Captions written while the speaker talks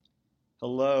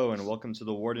Hello and welcome to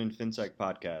the Warden FinTech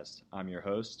Podcast. I'm your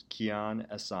host,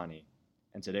 Kian Asani,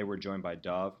 and today we're joined by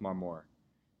Dov Marmor,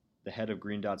 the head of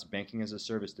Green Dot's Banking as a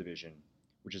Service division,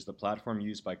 which is the platform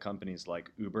used by companies like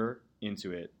Uber,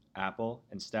 Intuit, Apple,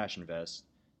 and Stash Invest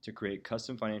to create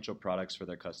custom financial products for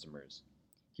their customers.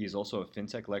 He is also a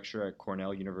FinTech lecturer at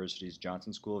Cornell University's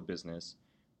Johnson School of Business,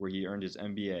 where he earned his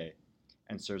MBA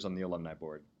and serves on the alumni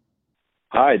board.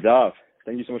 Hi, Dov.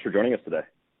 Thank you so much for joining us today.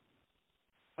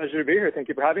 Pleasure to be here. Thank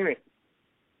you for having me.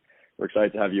 We're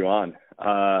excited to have you on.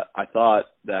 I thought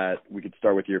that we could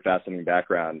start with your fascinating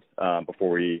background before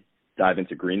we dive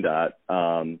into Green Dot.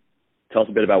 Tell us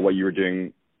a bit about what you were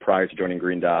doing prior to joining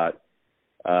Green Dot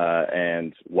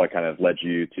and what kind of led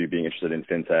you to being interested in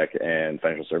fintech and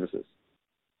financial services.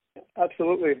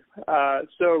 Absolutely.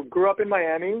 So grew up in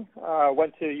Miami,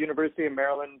 went to University of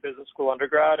Maryland Business School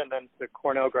undergrad, and then to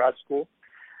Cornell grad school.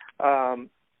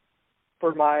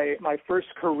 For my first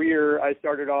career, I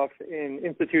started off in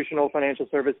institutional financial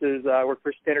services. I worked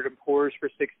for Standard & Poor's for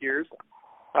 6 years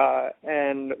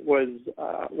and was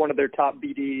one of their top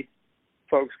BD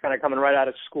folks kind of coming right out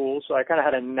of school. So I kind of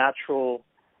had a natural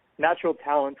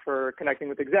talent for connecting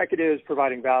with executives,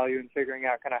 providing value, and figuring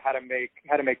out kind of how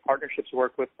to make partnerships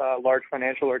work with large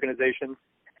financial organizations.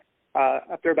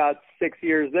 After about 6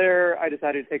 years there, I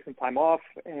decided to take some time off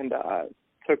and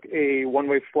took a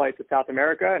one-way flight to South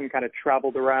America and kind of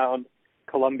traveled around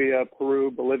Colombia, Peru,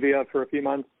 Bolivia for a few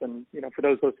months. And, for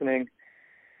those listening,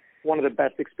 one of the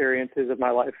best experiences of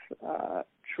my life,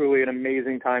 truly an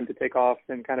amazing time to take off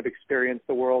and kind of experience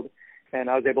the world. And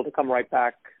I was able to come right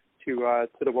back to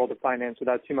the world of finance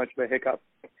without too much of a hiccup.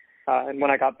 And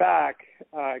when I got back,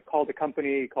 I called a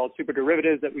company called Super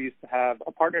Derivatives that we used to have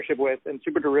a partnership with. And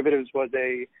Super Derivatives was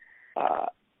a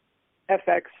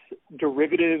FX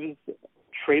derivatives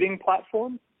trading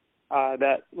platform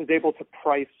that was able to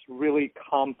price really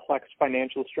complex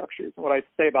financial structures. And what I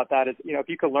say about that is, if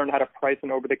you could learn how to price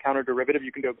an over-the-counter derivative,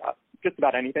 you can do just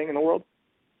about anything in the world.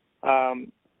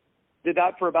 Did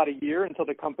that for about a year until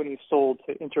the company sold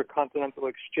to Intercontinental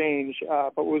Exchange.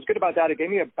 But what was good about that, it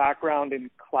gave me a background in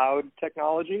cloud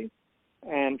technology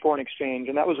and foreign exchange.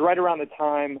 And that was right around the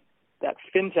time that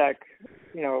fintech,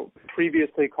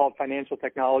 previously called financial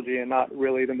technology and not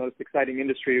really the most exciting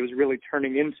industry, it was really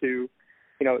turning into,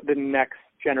 the next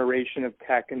generation of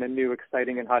tech and the new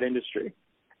exciting and hot industry.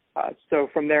 So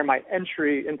from there, my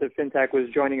entry into fintech was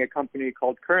joining a company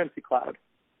called Currency Cloud.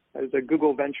 It was a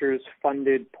Google Ventures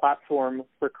funded platform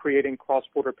for creating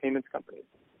cross-border payments companies.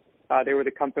 They were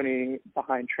the company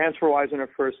behind TransferWise when it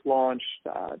first launched.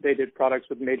 They did products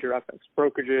with major FX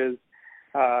brokerages.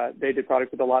 They did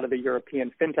products with a lot of the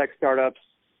European fintech startups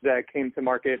that came to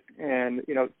market. And,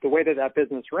 the way that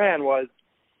business ran was,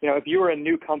 if you were a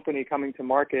new company coming to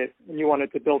market and you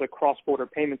wanted to build a cross-border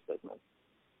payments business,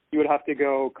 you would have to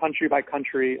go country by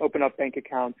country, open up bank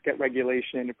accounts, get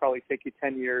regulation. It'd probably take you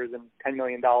 10 years and $10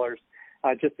 million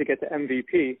just to get to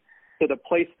MVP. So the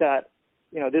place that,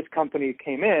 this company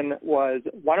came in was,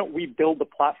 why don't we build the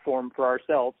platform for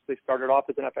ourselves? They started off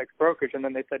as an FX brokerage, and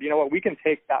then they said, we can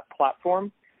take that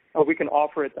platform, or we can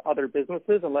offer it to other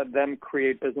businesses and let them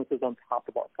create businesses on top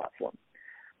of our platform.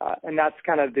 And that's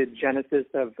kind of the genesis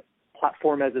of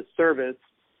platform as a service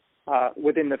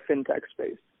within the fintech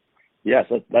space. Yes,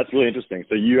 that's really interesting.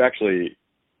 So you actually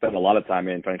spent a lot of time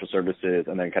in financial services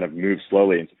and then kind of moved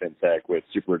slowly into fintech with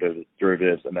Super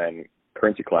Derivatives and then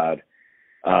Currency Cloud.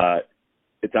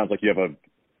 It sounds like you have a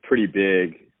pretty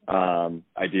big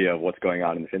idea of what's going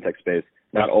on in the fintech space,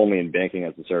 not only in banking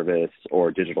as a service or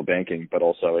digital banking, but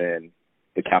also in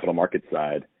the capital market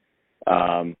side.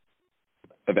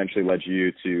 Eventually led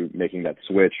you to making that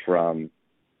switch from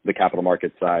the capital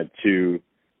market side to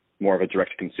more of a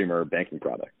direct-to-consumer banking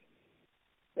product.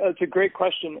 That's a great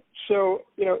question. So,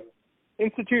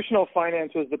 institutional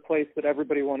finance was the place that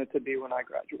everybody wanted to be when I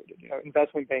graduated.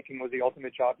 Investment banking was the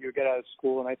ultimate job you would get out of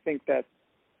school. And I think that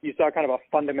you saw kind of a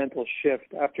fundamental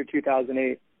shift after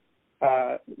 2008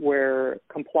 where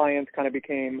compliance kind of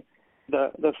became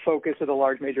the focus of the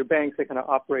large major banks. They kind of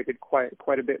operated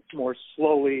quite a bit more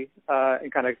slowly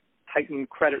and kind of tightened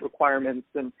credit requirements.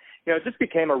 And, it just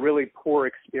became a really poor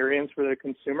experience for the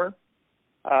consumer.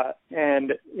 And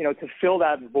to fill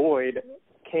that void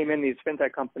came in these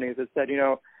fintech companies that said,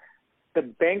 the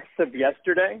banks of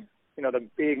yesterday, the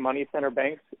big money center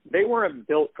banks, they weren't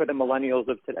built for the millennials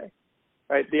of today,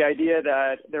 right? The idea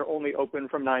that they're only open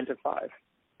from 9 to 5,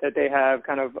 that they have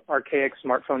kind of archaic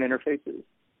smartphone interfaces.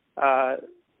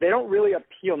 They don't really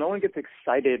appeal. No one gets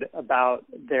excited about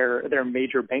their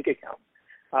major bank account.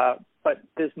 But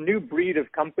this new breed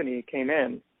of company came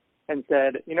in and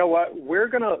said, you know what, we're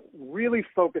going to really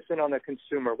focus in on the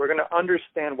consumer. We're going to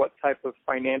understand what type of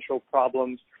financial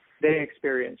problems they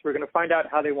experience. We're going to find out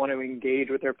how they want to engage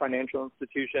with their financial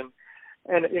institution.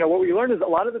 And, what we learned is a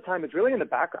lot of the time it's really in the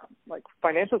background. Like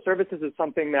financial services is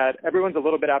something that everyone's a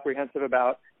little bit apprehensive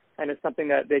about, and it's something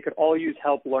that they could all use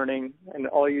help learning and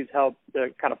all use help to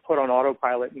kind of put on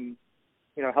autopilot and,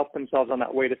 help themselves on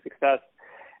that way to success.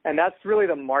 And that's really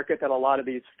the market that a lot of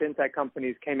these fintech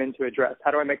companies came in to address.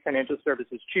 How do I make financial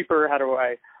services cheaper? How do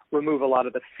I remove a lot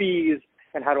of the fees?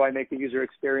 And how do I make the user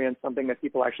experience something that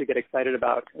people actually get excited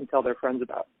about and tell their friends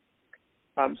about?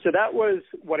 So that was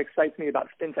what excites me about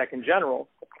fintech in general.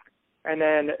 And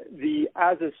then the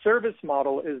as-a-service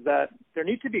model is that there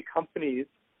need to be companies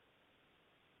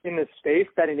in this space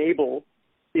that enable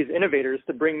these innovators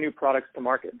to bring new products to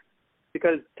market.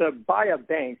 Because to buy a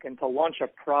bank and to launch a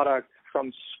product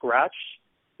from scratch,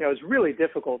 is really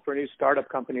difficult for a new startup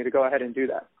company to go ahead and do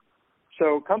that.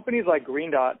 So companies like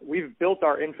Green Dot, we've built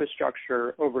our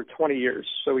infrastructure over 20 years.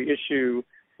 So we issue,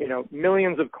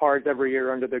 millions of cards every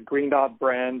year under the Green Dot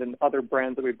brand and other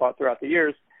brands that we bought throughout the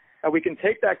years. And we can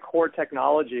take that core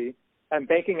technology, and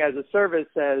banking as a service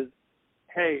says,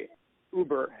 hey,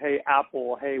 Uber, hey,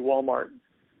 Apple, hey, Walmart,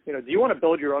 do you want to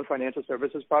build your own financial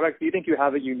services product? Do you think you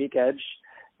have a unique edge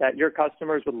that your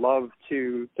customers would love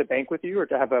to bank with you or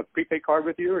to have a prepaid card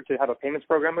with you or to have a payments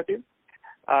program with you?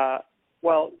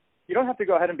 Well, you don't have to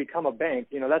go ahead and become a bank.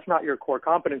 That's not your core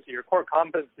competency. Your core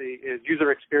competency is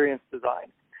user experience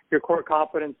design. Your core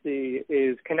competency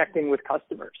is connecting with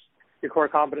customers. Your core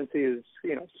competency is,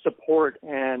 support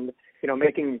and,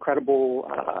 making incredible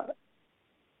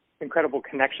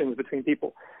connections between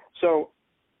people. So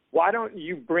why don't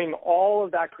you bring all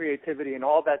of that creativity and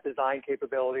all that design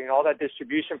capability and all that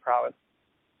distribution prowess?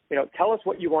 Tell us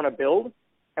what you want to build,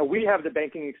 and we have the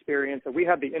banking experience, and we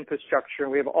have the infrastructure,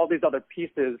 and we have all these other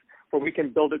pieces where we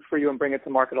can build it for you and bring it to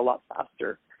market a lot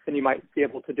faster than you might be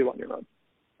able to do on your own.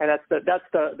 And that's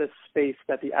the space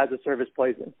that the as-a-service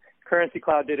plays in. Currency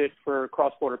Cloud did it for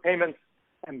cross-border payments,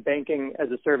 and banking as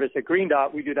a service at Green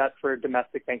Dot, we do that for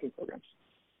domestic banking programs.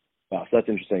 Wow, so that's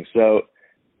interesting. So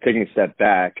taking a step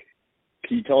back,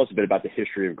 can you tell us a bit about the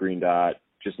history of Green Dot,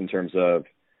 just in terms of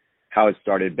how it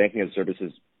started? Banking as a service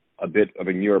is a bit of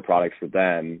a newer product for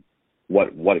them.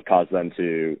 What caused them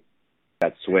to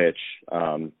that switch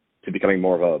to becoming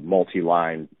more of a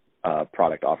multi-line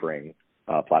product offering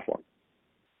platform?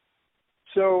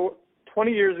 So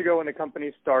 20 years ago when the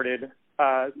company started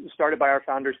by our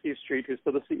founder, Steve Street, who's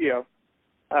still the CEO,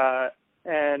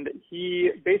 and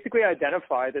he basically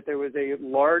identified that there was a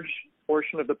large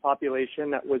portion of the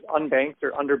population that was unbanked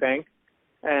or underbanked,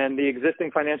 and the existing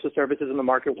financial services in the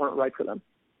market weren't right for them.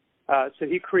 So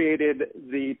he created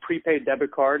the prepaid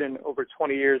debit card, and over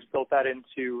 20 years built that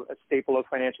into a staple of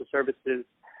financial services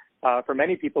for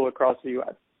many people across the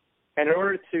U.S. And in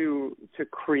order to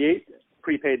create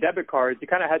prepaid debit cards, you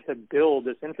kind of had to build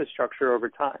this infrastructure over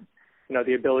time.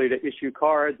 The ability to issue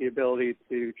cards, the ability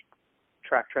to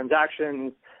track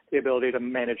transactions, the ability to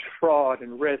manage fraud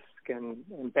and risk and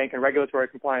bank and regulatory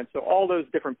compliance. So all those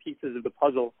different pieces of the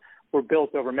puzzle were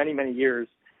built over many, many years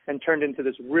and turned into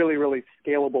this really, really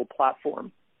scalable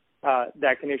platform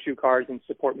that can issue cards and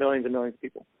support millions and millions of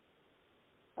people.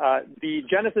 The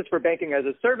genesis for banking as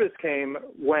a service came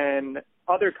when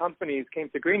other companies came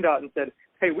to Green Dot and said,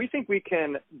 hey, we think we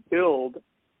can build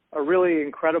a really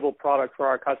incredible product for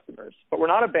our customers, but we're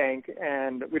not a bank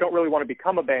and we don't really want to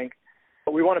become a bank,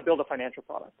 but we want to build a financial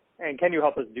product. And can you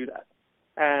help us do that?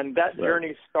 And that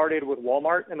journey started with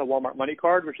Walmart and the Walmart Money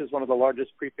Card, which is one of the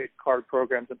largest prepaid card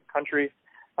programs in the country.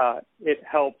 It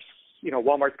helps,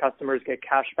 Walmart's customers get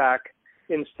cash back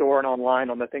in store and online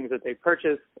on the things that they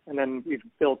purchase. And then we've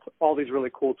built all these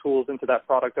really cool tools into that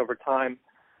product over time,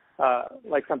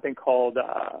 like something called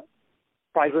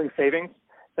PrizeLink Savings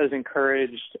that is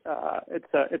encouraged.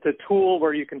 It's a tool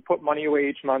where you can put money away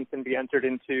each month and be entered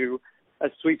into a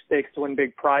sweepstakes to win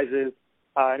big prizes.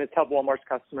 And it's helped Walmart's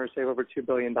customers save over $2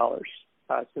 billion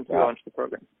since we launched the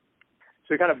program.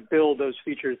 So we kind of build those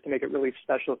features to make it really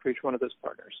special for each one of those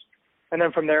partners. And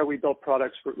then from there, we built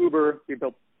products for Uber. We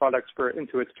built products for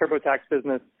Intuit's TurboTax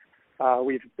business.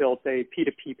 We've built a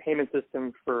P2P payment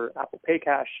system for Apple Pay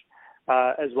Cash,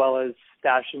 as well as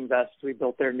Stash Invest. We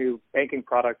built their new banking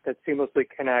product that seamlessly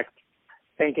connects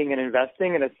banking and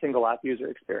investing in a single app user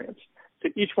experience. So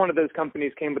each one of those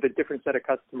companies came with a different set of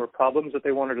customer problems that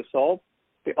they wanted to solve.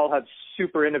 They all had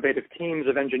super innovative teams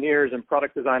of engineers and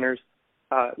product designers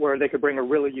where they could bring a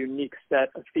really unique set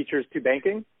of features to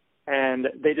banking. And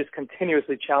they just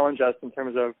continuously challenge us in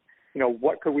terms of,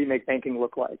 what could we make banking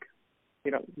look like,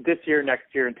 this year, next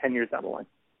year, and 10 years down the line.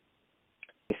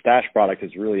 The Stash product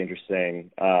is really interesting.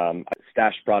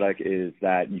 Stash product is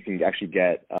that you can actually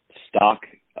get stock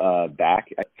back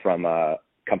from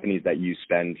companies that you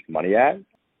spend money at.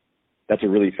 That's a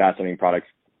really fascinating product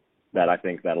that I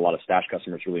think that a lot of Stash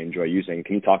customers really enjoy using.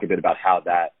 Can you talk a bit about how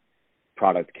that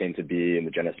product came to be and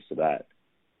the genesis of that?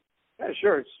 Yeah,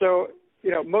 sure. So,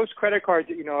 most credit cards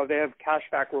that they have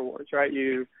cashback rewards, right?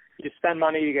 You spend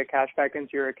money, you get cash back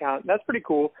into your account. That's pretty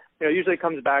cool. It usually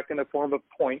comes back in the form of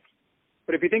points.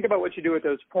 But if you think about what you do with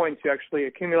those points, you actually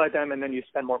accumulate them and then you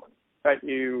spend more money, right?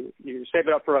 You save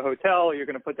it up for a hotel, you're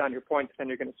going to put down your points, and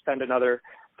you're going to spend another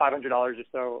 $500 or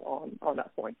so on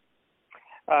that point.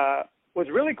 What's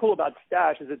really cool about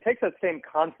Stash is it takes that same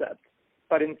concept,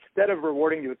 but instead of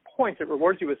rewarding you with points, it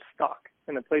rewards you with stock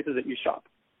in the places that you shop.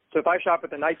 So if I shop at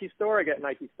the Nike store, I get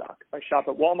Nike stock. If I shop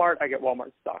at Walmart, I get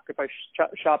Walmart stock. If I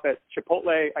shop at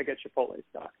Chipotle, I get Chipotle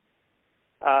stock.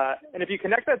 And if you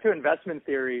connect that to investment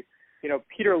theory,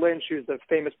 Peter Lynch, who's the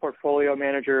famous portfolio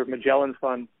manager of Magellan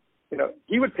Fund,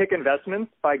 he would pick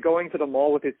investments by going to the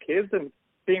mall with his kids and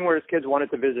seeing where his kids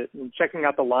wanted to visit and checking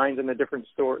out the lines in the different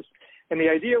stores. And the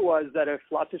idea was that if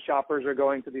lots of shoppers are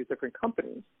going to these different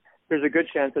companies, there's a good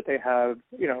chance that they have,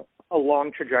 a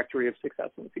long trajectory of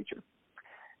success in the future.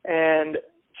 And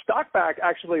Stockback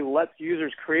actually lets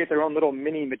users create their own little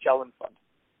mini Magellan Fund,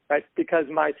 right? Because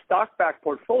my Stockback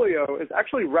portfolio is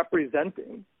actually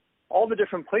representing all the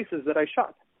different places that I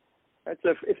shop. Right?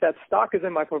 So if that stock is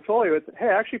in my portfolio, it's, hey,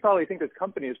 I actually probably think this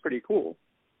company is pretty cool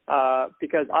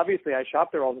because obviously I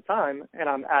shop there all the time and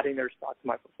I'm adding their stock to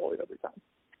my portfolio every time.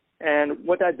 And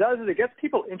what that does is it gets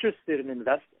people interested in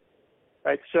investing,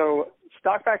 right? So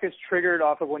Stockback is triggered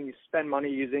off of when you spend money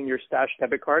using your Stash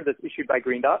debit card that's issued by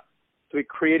Green Dot. So we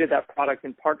created that product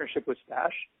in partnership with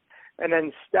Stash. And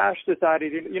then Stash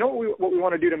decided, what we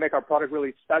want to do to make our product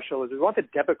really special is we want the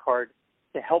debit card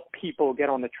to help people get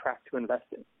on the track to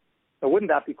investing. So wouldn't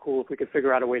that be cool if we could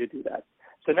figure out a way to do that?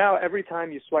 So now every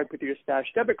time you swipe with your Stash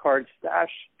debit card, Stash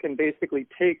can basically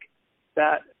take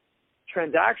that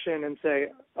transaction and say,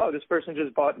 oh, this person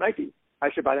just bought Nike. I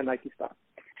should buy the Nike stock.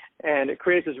 And it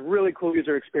creates this really cool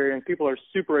user experience. People are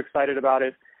super excited about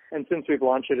it. And since we've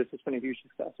launched it, it's just been a huge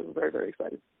success. So we're very, very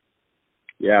excited.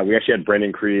 Yeah, we actually had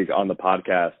Brendan Krieg on the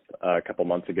podcast a couple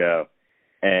months ago,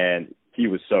 and he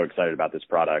was so excited about this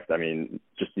product. I mean,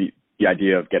 just the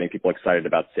idea of getting people excited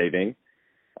about saving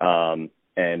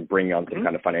and bringing on some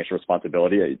kind of financial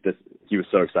responsibility. He was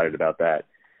so excited about that.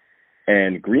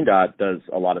 And Green Dot does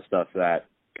a lot of stuff that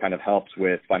kind of helps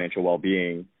with financial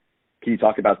well-being. Can you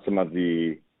talk about some of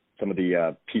the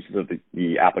pieces of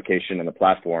the application and the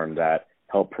platform that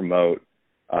help promote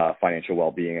financial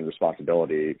well-being and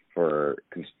responsibility for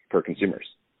consumers?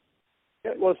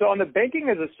 Yeah, well, so on the banking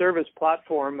as a service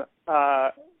platform,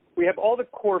 we have all the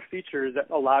core features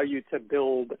that allow you to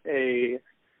build a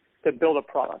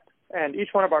product. And each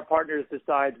one of our partners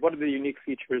decides what are the unique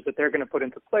features that they're going to put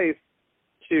into place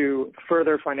to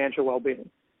further financial well-being.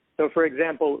 So, for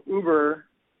example, Uber,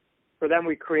 for them,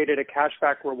 we created a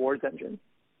cashback rewards engine.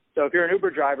 So if you're an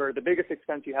Uber driver, the biggest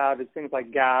expense you have is things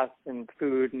like gas and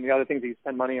food and the other things that you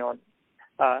spend money on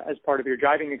as part of your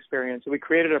driving experience. So we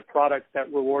created a product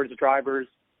that rewards drivers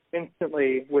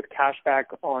instantly with cashback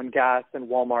on gas and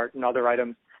Walmart and other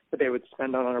items that they would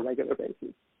spend on a regular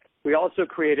basis. We also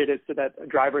created it so that a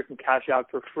driver can cash out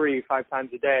for free 5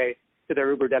 times a day to their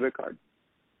Uber debit card.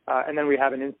 And then we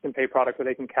have an instant pay product where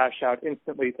they can cash out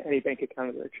instantly to any bank account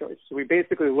of their choice. So we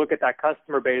basically look at that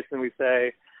customer base and we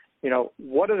say,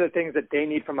 what are the things that they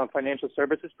need from a financial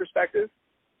services perspective?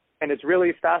 And it's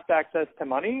really fast access to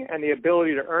money and the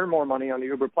ability to earn more money on the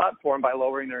Uber platform by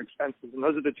lowering their expenses. And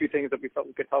those are the two things that we felt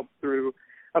we could help through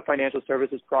a financial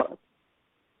services product.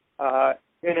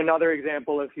 In another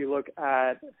example, if you look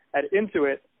at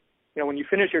Intuit, when you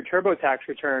finish your TurboTax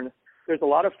return, there's a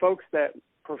lot of folks that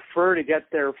prefer to get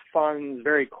their funds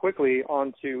very quickly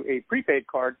onto a prepaid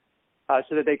card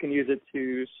so that they can use it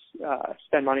to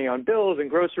spend money on bills and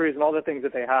groceries and all the things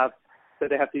that they have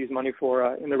to use money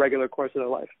for in the regular course of their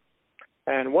life.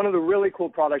 And one of the really cool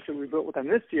products that we built with them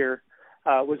this year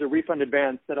was a refund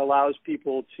advance that allows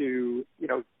people to,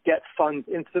 get funds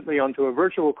instantly onto a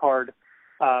virtual card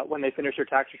when they finish their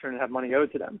tax return and have money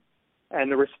owed to them.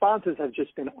 And the responses have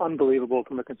just been unbelievable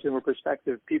from a consumer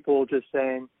perspective. People just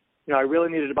saying, I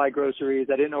really needed to buy groceries.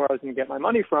 I didn't know where I was going to get my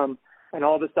money from. And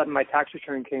all of a sudden, my tax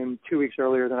return came 2 weeks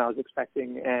earlier than I was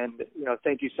expecting. And,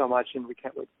 thank you so much, and we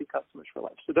can't wait to be customers for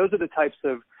life. So those are the types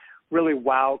of really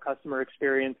wow customer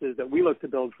experiences that we look to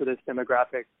build for this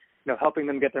demographic, helping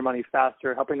them get their money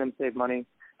faster, helping them save money,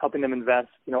 helping them invest.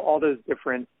 All those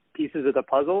different pieces of the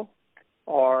puzzle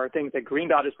are things that Green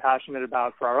Dot is passionate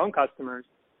about for our own customers.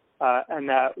 and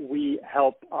that we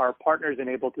help our partners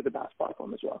enable through the BaaS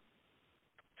platform as well.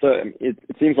 So it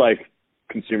seems like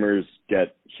consumers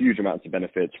get huge amounts of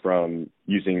benefits from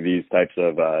using these types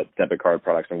of debit card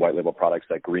products and white label products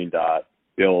that Green Dot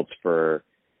builds for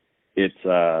its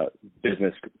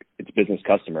business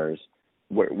customers.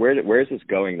 Where is this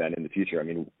going then in the future? I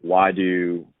mean, why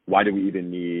do we even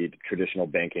need traditional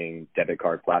banking debit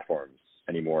card platforms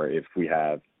anymore if we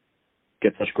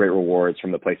get such great rewards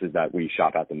from the places that we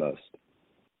shop at the most?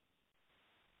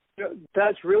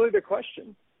 That's really the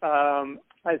question.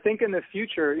 I think in the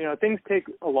future, things take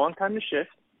a long time to shift.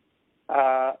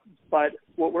 But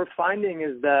what we're finding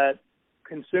is that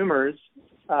consumers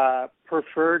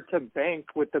prefer to bank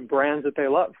with the brands that they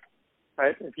love,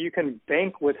 right? If you can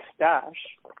bank with Stash,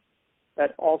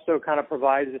 that also kind of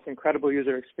provides this incredible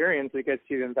user experience that gets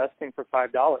you investing for $5.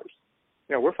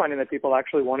 We're finding that people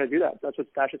actually want to do that. That's what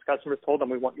Stash's customers told them.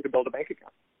 We want you to build a bank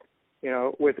account.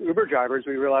 With Uber drivers,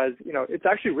 we realized, it's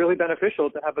actually really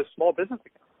beneficial to have a small business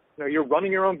account. You're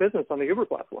running your own business on the Uber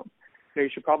platform. You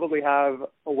should probably have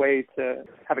a way to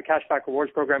have a cashback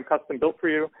rewards program custom built for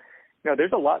you.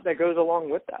 There's a lot that goes along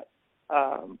with that.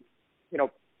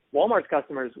 Walmart's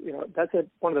customers, that's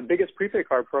one of the biggest prepaid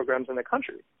card programs in the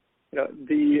country.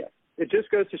 It just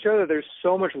goes to show that there's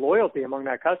so much loyalty among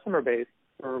that customer base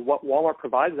for what Walmart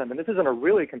provides them. And this is in a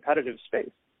really competitive space.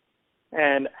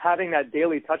 And having that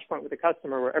daily touch point with the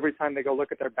customer where every time they go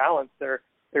look at their balance, they're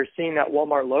seeing that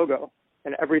Walmart logo.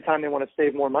 And every time they want to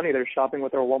save more money, they're shopping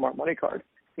with their Walmart Money Card.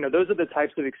 Those are the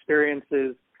types of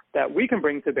experiences that we can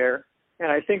bring to bear.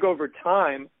 And I think over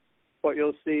time, what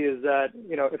you'll see is that,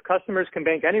 if customers can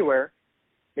bank anywhere,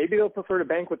 maybe they'll prefer to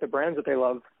bank with the brands that they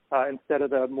love instead of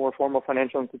the more formal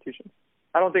financial institutions.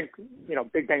 I don't think,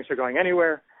 big banks are going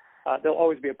anywhere. There'll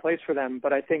always be a place for them,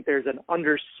 but I think there's an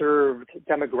underserved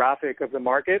demographic of the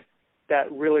market that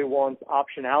really wants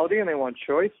optionality and they want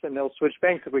choice, and they'll switch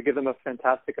banks if we give them a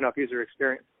fantastic enough user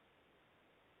experience.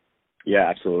 Yeah,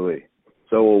 absolutely.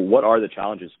 So what are the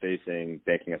challenges facing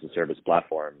banking as a service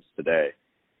platforms today?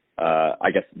 I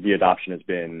guess the adoption has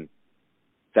been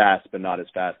fast, but not as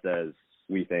fast as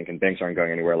we think, and banks aren't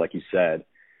going anywhere, like you said.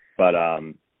 But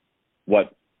what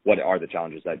are the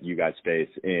challenges that you guys face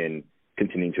in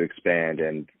continuing to expand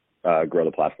and grow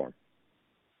the platform?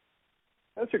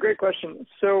 That's a great question.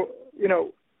 So,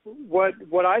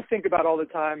 what I think about all the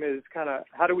time is kind of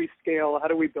how do we scale, how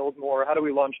do we build more, how do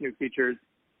we launch new features,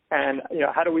 and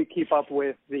how do we keep up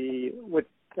with the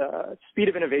speed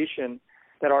of innovation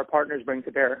that our partners bring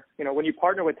to bear. When you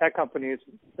partner with tech companies,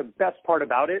 the best part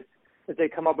about it is they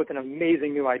come up with an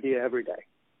amazing new idea every day,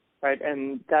 right?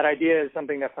 And that idea is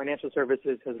something that financial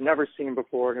services has never seen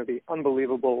before. It'll be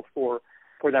unbelievable for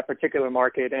that particular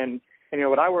market. And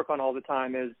what I work on all the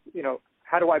time is,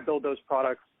 how do I build those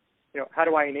products? How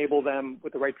do I enable them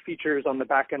with the right features on the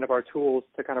back end of our tools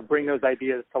to kind of bring those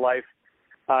ideas to life?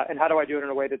 And how do I do it in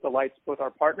a way that delights both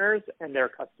our partners and their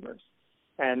customers?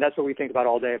 And that's what we think about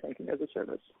all day at Banking as a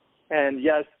Service. And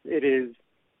yes, it is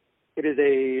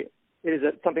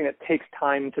something that takes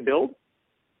time to build.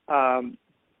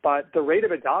 But the rate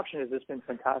of adoption has just been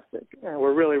fantastic. And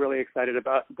we're really, really excited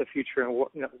about the future and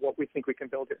what we think we can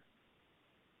build here.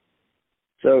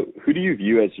 So who do you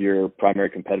view as your primary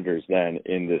competitors then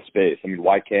in this space? I mean,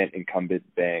 why can't incumbent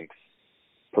banks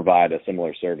provide a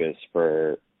similar service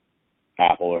for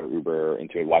Apple or Uber or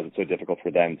Intuit? Why is it so difficult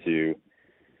for them to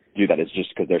do that? It's just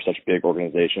because they're such big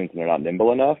organizations and they're not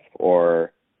nimble enough?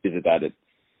 Or is it that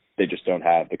they just don't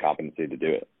have the competency to do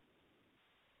it?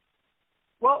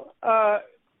 Well,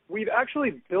 we've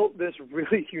actually built this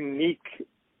really unique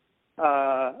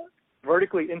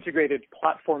vertically integrated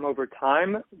platform over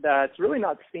time that's really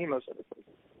not seen most other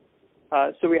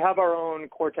places. So we have our own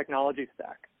core technology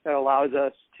stack that allows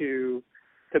us to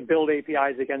build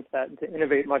APIs against that and to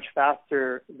innovate much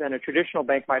faster than a traditional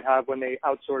bank might have when they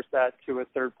outsource that to a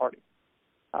third party.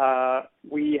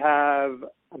 We have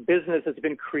a business that's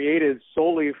been created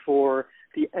solely for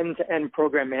the end-to-end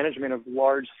program management of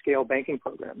large-scale banking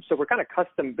programs. So we're kind of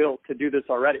custom built to do this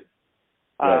already.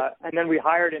 Right. And then we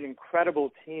hired an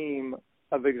incredible team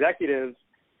of executives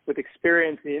with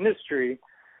experience in the industry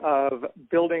of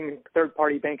building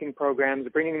third-party banking programs,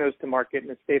 bringing those to market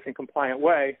in a safe and compliant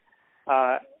way.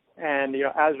 And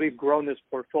as we've grown this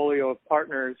portfolio of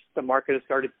partners, the market has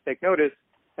started to take notice,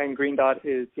 and Green Dot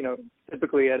is,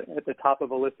 typically at the top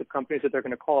of a list of companies that they're going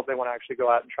to call if they want to actually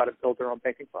go out and try to build their own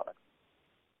banking products.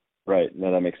 Right.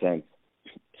 No, that makes sense.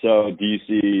 So do you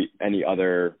see any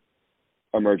other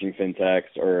emerging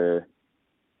fintechs or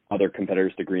other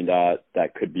competitors to Green Dot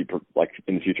that could be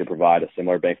in the future provide a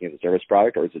similar banking as a service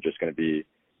product, or is it just going to be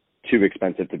too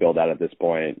expensive to build out at this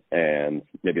point, and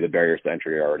maybe the barriers to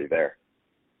entry are already there?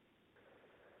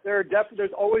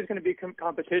 There's always going to be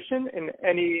competition in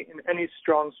any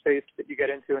strong space that you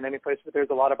get into, in any place where there's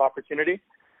a lot of opportunity.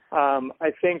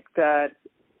 I think that,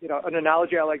 an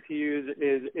analogy I like to use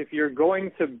is if you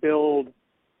want to build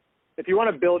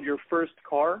your first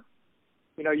car,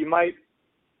 you might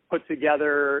put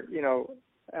together,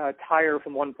 a tire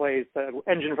from one place, an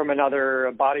engine from another,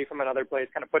 a body from another place,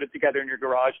 kind of put it together in your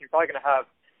garage. And you're probably going to have,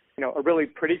 a really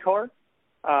pretty car,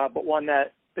 but one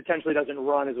that potentially doesn't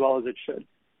run as well as it should.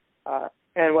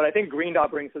 And what I think Green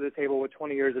Dot brings to the table with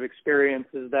 20 years of experience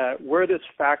is that we're this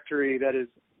factory that is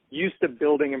used to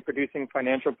building and producing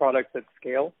financial products at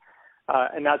scale.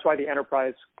 And that's why the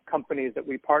enterprise companies that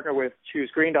we partner with choose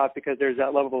Green Dot, because there's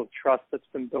that level of trust that's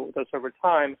been built with us over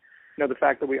time. The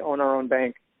fact that we own our own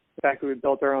bank, the fact that we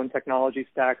built our own technology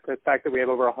stack, the fact that we have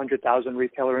over 100,000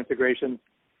 retailer integrations,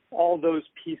 all those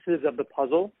pieces of the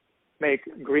puzzle make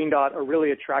Green Dot a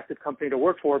really attractive company to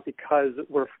work for because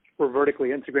we're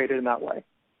vertically integrated in that way.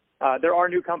 There are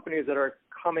new companies that are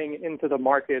coming into the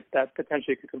market that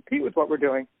potentially could compete with what we're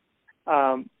doing.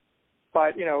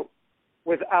 But,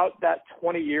 without that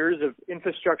 20 years of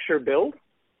infrastructure build,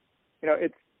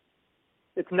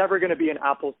 it's never going to be an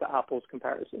apples to apples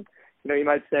comparison. You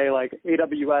might say like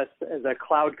AWS as a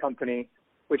cloud company,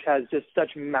 which has just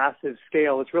such massive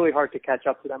scale, it's really hard to catch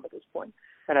up to them at this point.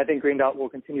 And I think Green Dot will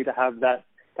continue to have that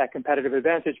competitive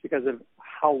advantage because of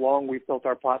how long we've built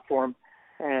our platform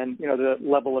and, the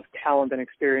level of talent and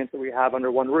experience that we have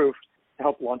under one roof to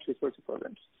help launch these sorts of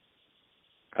programs.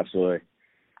 Absolutely.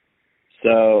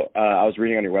 So I was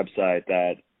reading on your website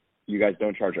that you guys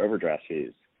don't charge overdraft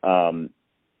fees.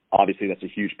 Obviously, that's a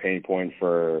huge pain point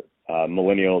for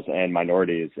millennials and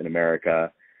minorities in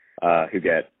America who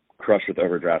get crushed with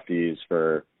overdraft fees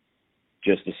for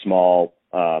just a small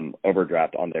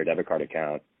overdraft on their debit card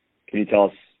account. Can you tell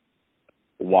us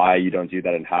why you don't do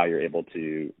that and how you're able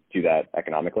to do that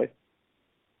economically?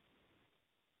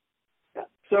 Yeah.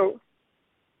 So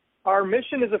our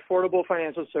mission is affordable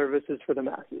financial services for the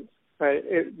masses, right?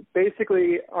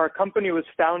 Basically, our company was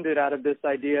founded out of this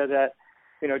idea that,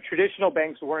 traditional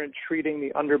banks weren't treating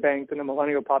the underbanked and the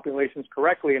millennial populations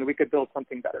correctly, and we could build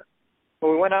something better.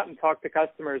 When we went out and talked to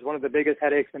customers, one of the biggest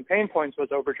headaches and pain points was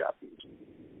overdraft fees.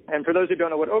 And for those who don't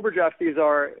know what overdraft fees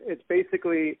are, it's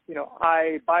basically,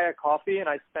 I buy a coffee and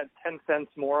I spent 10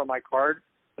 cents more on my card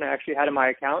than I actually had in my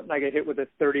account, and I get hit with a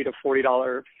 $30 to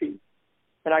 $40 fee.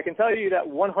 And I can tell you that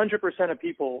 100% of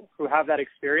people who have that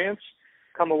experience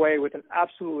come away with an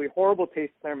absolutely horrible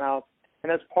taste in their mouth.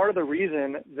 And that's part of the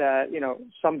reason that,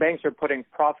 some banks are putting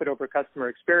profit over customer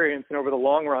experience, and over the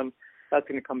long run, that's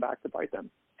going to come back to bite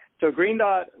them. So Green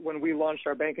Dot, when we launched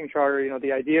our banking charter,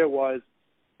 the idea was,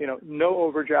 no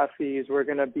overdraft fees. We're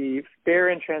going to be fair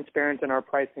and transparent in our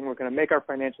pricing. We're going to make our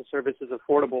financial services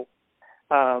affordable.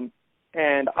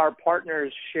 And our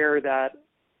partners share that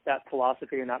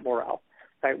philosophy and that morale.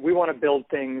 Right? We want to build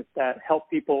things that help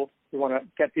people. We want to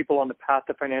get people on the path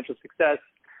to financial success.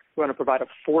 We want to provide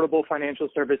affordable financial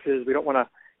services. We don't want to,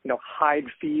 hide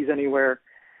fees anywhere.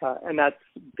 And that's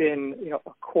been, a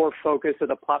core focus of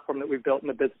the platform that we've built and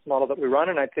the business model that we run.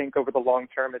 And I think over the long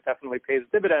term, it definitely pays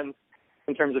dividends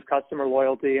in terms of customer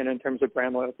loyalty and in terms of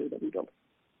brand loyalty that we build.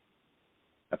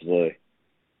 Absolutely.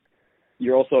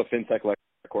 You're also a fintech lecturer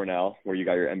at Cornell, where you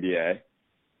got your MBA.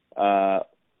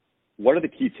 What are the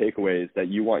key takeaways that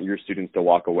you want your students to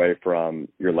walk away from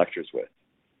your lectures with?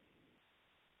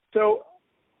 So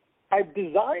I've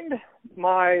designed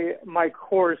my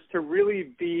course to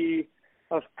really be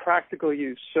of practical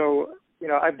use. So,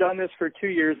 I've done this for 2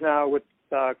 years now with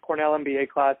Cornell MBA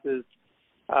classes.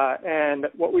 And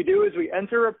what we do is we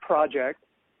enter a project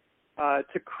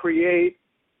to create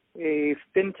a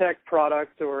fintech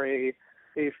product or a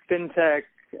fintech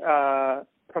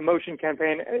promotion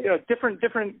campaign,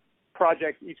 different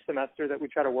projects each semester that we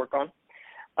try to work on.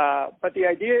 But the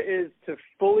idea is to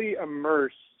fully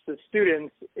immerse the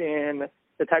students in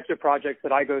the types of projects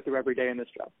that I go through every day in this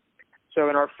job. So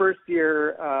in our first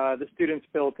year, the students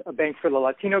built a bank for the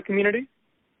Latino community,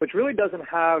 which really doesn't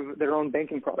have their own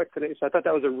banking product today. So I thought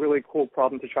that was a really cool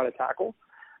problem to try to tackle.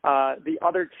 The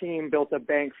other team built a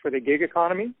bank for the gig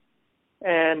economy.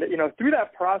 And, through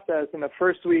that process, in the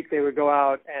first week, they would go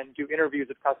out and do interviews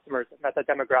with customers that met that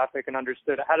demographic and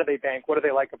understood how do they bank, what do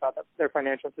they like about their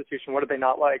financial institution, what do they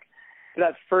not like. So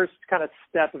that first kind of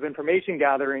step of information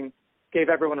gathering gave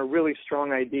everyone a really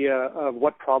strong idea of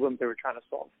what problems they were trying to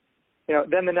solve.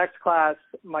 Then the next class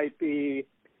might be,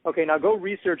 okay, now go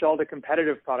research all the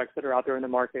competitive products that are out there in the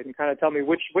market and kind of tell me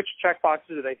which check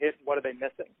boxes do they hit and what are they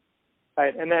missing.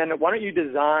 right? And then why don't you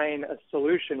design a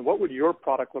solution? What would your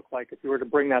product look like if you were to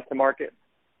bring that to market?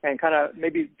 And kind of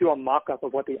maybe do a mock-up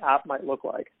of what the app might look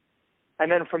like.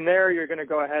 And then from there, you're going to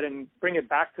go ahead and bring it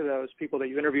back to those people that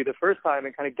you interviewed the first time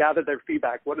and kind of gather their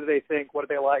feedback. What do they think? What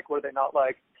do they like? What do they not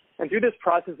like? And through this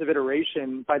process of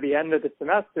iteration, by the end of the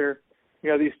semester,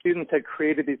 these students had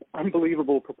created these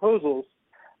unbelievable proposals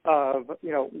of,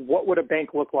 what would a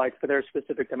bank look like for their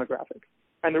specific demographic.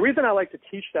 And the reason I like to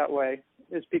teach that way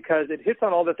is because it hits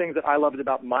on all the things that I loved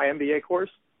about my MBA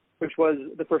course, which was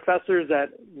the professors that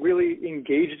really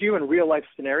engaged you in real life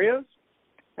scenarios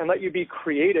and let you be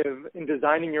creative in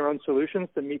designing your own solutions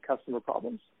to meet customer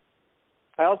problems.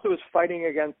 I also was fighting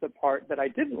against the part that I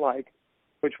didn't like,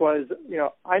 which was,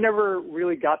 I never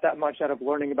really got that much out of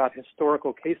learning about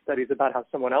historical case studies about how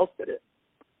someone else did it.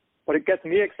 What it gets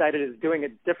me excited is doing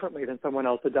it differently than someone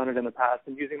else had done it in the past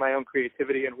and using my own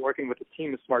creativity and working with a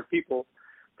team of smart people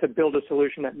to build a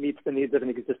solution that meets the needs of an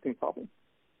existing problem.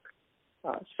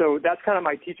 So that's kind of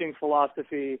my teaching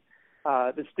philosophy.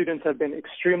 The students have been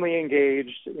extremely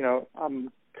engaged.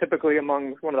 I'm typically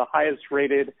among one of the highest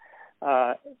rated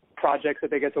projects that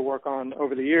they get to work on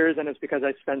over the years, and it's because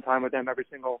I spend time with them every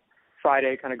single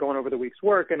Friday, kind of going over the week's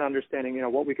work and understanding,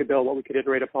 what we could build, what we could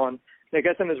iterate upon. And it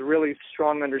gets them this really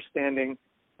strong understanding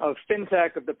of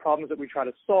fintech, of the problems that we try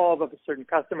to solve, of a certain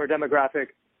customer demographic,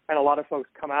 and a lot of folks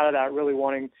come out of that really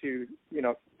wanting to,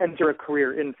 enter a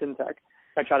career in fintech.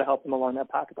 I try to help them along that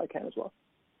path if I can as well.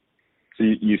 So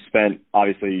you spent a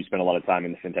lot of time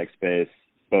in the fintech space,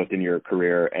 both in your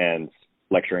career and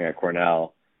lecturing at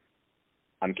Cornell.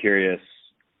 I'm curious,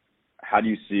 how do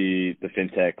you see the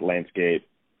fintech landscape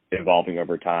evolving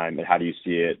over time, and how do you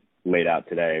see it laid out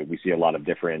today? We see a lot of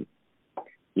different,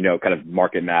 kind of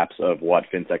market maps of what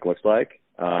fintech looks like.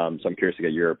 So I'm curious to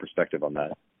get your perspective on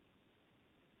that.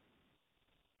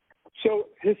 So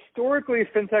historically,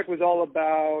 fintech was all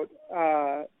about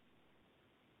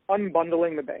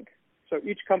unbundling the bank. So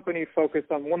each company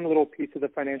focused on one little piece of the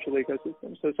financial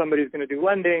ecosystem. So somebody's going to do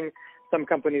lending, some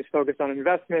companies focus on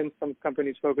investments, some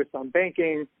companies focus on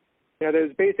banking.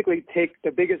 There's basically take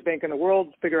the biggest bank in the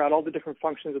world, figure out all the different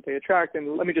functions that they attract,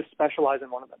 and let me just specialize in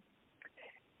one of them.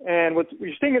 And what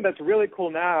you're seeing that's really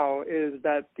cool now is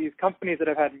that these companies that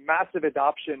have had massive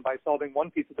adoption by solving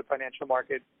one piece of the financial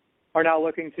market are now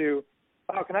looking to,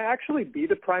 can I actually be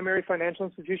the primary financial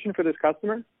institution for this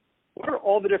customer? What are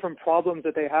all the different problems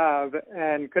that they have,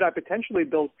 and could I potentially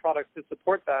build products to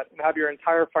support that and have your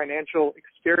entire financial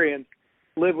experience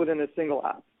live within a single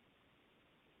app?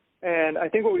 And I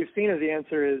think what we've seen as the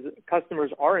answer is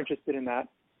customers are interested in that.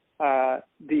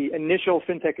 The initial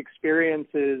fintech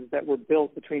experiences that were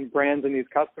built between brands and these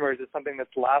customers is something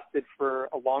that's lasted for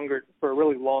a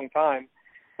really long time.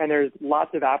 And there's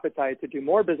lots of appetite to do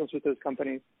more business with those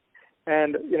companies.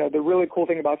 And, the really cool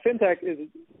thing about fintech is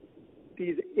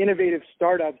these innovative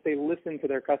startups, they listen to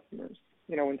their customers.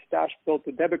 When Stash built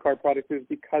the debit card product, it was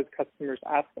because customers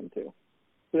asked them to.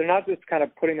 So they're not just kind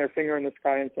of putting their finger in the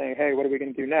sky and saying, hey, what are we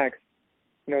going to do next?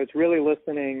 It's really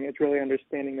listening. It's really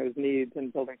understanding those needs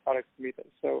and building products to meet them.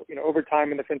 So, over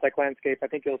time in the fintech landscape, I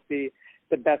think you'll see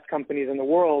the best companies in the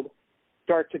world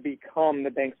start to become the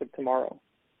banks of tomorrow.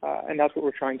 And that's what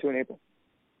we're trying to enable.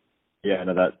 Yeah,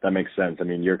 no, that makes sense. I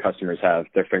mean, your customers have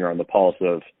their finger on the pulse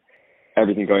of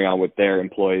everything going on with their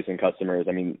employees and customers.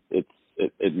 I mean,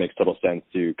 it makes total sense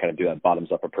to kind of do that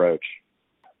bottoms-up approach.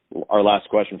 Our last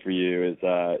question for you is,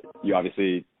 you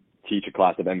obviously teach a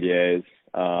class of MBAs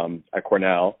at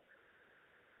Cornell.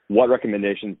 What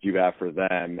recommendations do you have for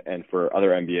them and for other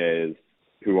MBAs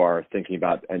who are thinking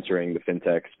about entering the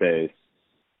fintech space?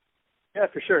 Yeah,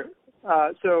 for sure.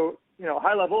 So,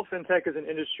 high level, fintech is an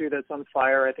industry that's on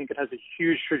fire. I think it has a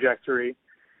huge trajectory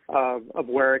of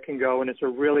where it can go, and it's a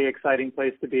really exciting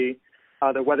place to be.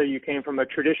 That whether you came from a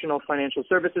traditional financial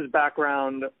services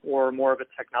background or more of a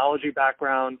technology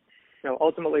background,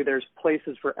 ultimately there's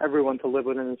places for everyone to live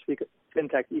within this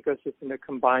fintech ecosystem that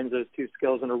combines those two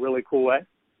skills in a really cool way.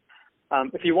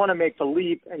 If you want to make the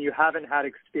leap and you haven't had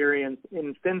experience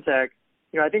in fintech,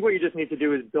 I think what you just need to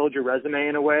do is build your resume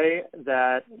in a way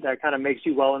that kind of makes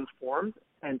you well informed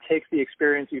and takes the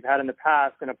experience you've had in the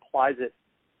past and applies it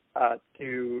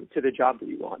to the job that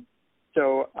you want.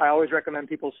 So I always recommend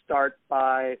people start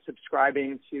by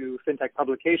subscribing to fintech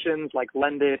publications like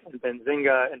Lendit and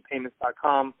Benzinga and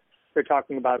Payments.com. They're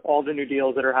talking about all the new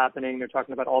deals that are happening. They're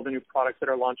talking about all the new products that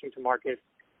are launching to market.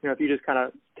 If you just kind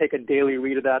of take a daily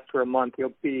read of that for a month,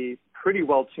 you'll be pretty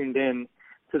well tuned in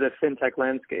to the fintech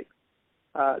landscape.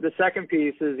 The second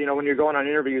piece is, when you're going on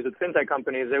interviews with fintech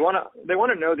companies, they want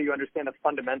to know that you understand the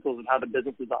fundamentals of how the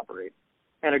businesses operate.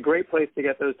 And a great place to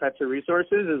get those types of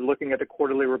resources is looking at the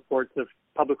quarterly reports of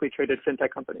publicly traded fintech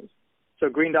companies. So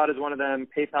Green Dot is one of them,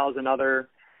 PayPal is another,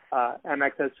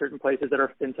 Amex has certain places that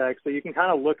are fintech. So you can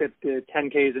kind of look at the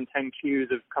 10Ks and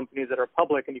 10Qs of companies that are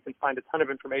public, and you can find a ton of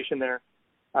information there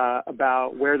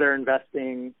about where they're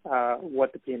investing,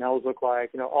 what the P&Ls look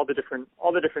like, all the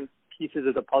different pieces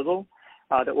of the puzzle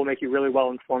that will make you really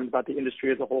well informed about the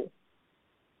industry as a whole.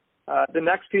 The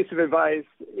next piece of advice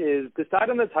is decide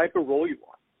on the type of role you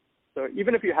want. So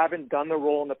even if you haven't done the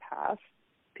role in the past,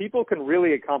 people can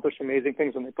really accomplish amazing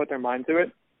things when they put their mind to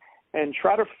it, and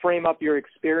try to frame up your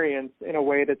experience in a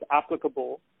way that's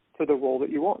applicable to the role that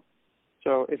you want.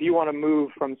 So if you want to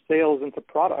move from sales into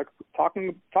products, talk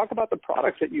about the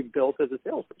products that you've built as a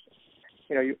salesperson.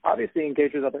 You obviously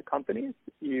engage with other companies.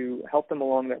 You help them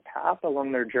along their path,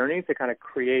 along their journey to kind of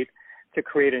create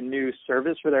a new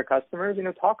service for their customers.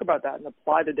 Talk about that and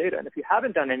apply the data. And if you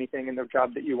haven't done anything in the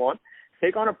job that you want,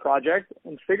 take on a project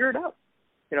and figure it out.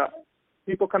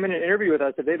 People come in and interview with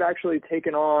us. If they've actually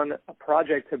taken on a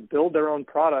project to build their own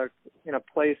product in a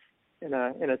place, in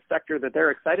a sector that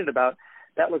they're excited about,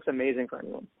 that looks amazing for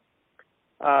anyone.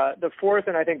 The fourth,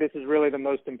 and I think this is really the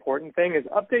most important thing, is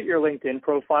update your LinkedIn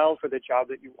profile for the job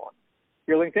that you want.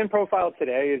 Your LinkedIn profile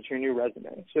today is your new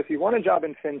resume. So if you want a job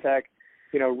in fintech,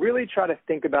 really try to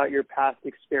think about your past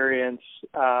experience,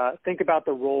 think about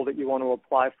the role that you want to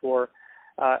apply for,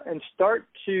 and start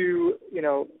to,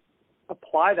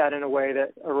 apply that in a way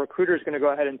that a recruiter is going to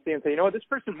go ahead and see and say, this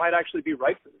person might actually be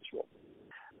right for this role.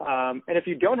 And if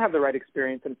you don't have the right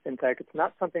experience in fintech, it's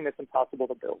not something that's impossible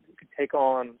to build. You can take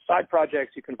on side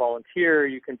projects, you can volunteer,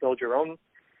 you can build your own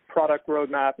product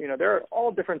roadmap. There are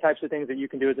all different types of things that you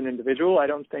can do as an individual. I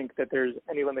don't think that there's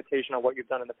any limitation on what you've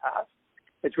done in the past.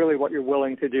 It's really what you're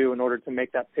willing to do in order to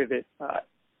make that pivot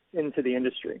into the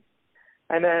industry.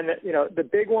 And then, the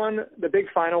big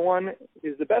final one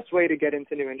is the best way to get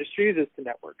into new industries is to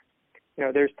network.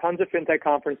 There's tons of fintech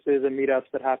conferences and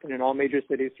meetups that happen in all major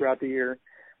cities throughout the year.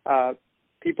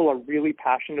 People are really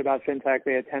passionate about fintech.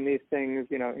 They attend these things,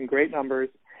 in great numbers.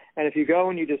 And if you go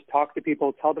and you just talk to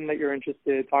people, tell them that you're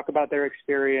interested, talk about their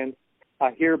experience,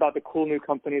 hear about the cool new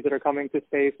companies that are coming to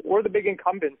space or the big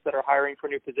incumbents that are hiring for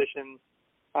new positions,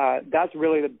 that's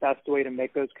really the best way to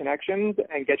make those connections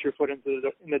and get your foot in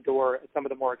the door at some of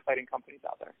the more exciting companies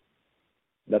out there.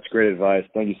 That's great advice.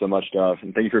 Thank you so much, Dov.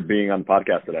 And thank you for being on the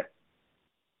podcast today.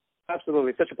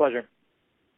 Absolutely. Such a pleasure.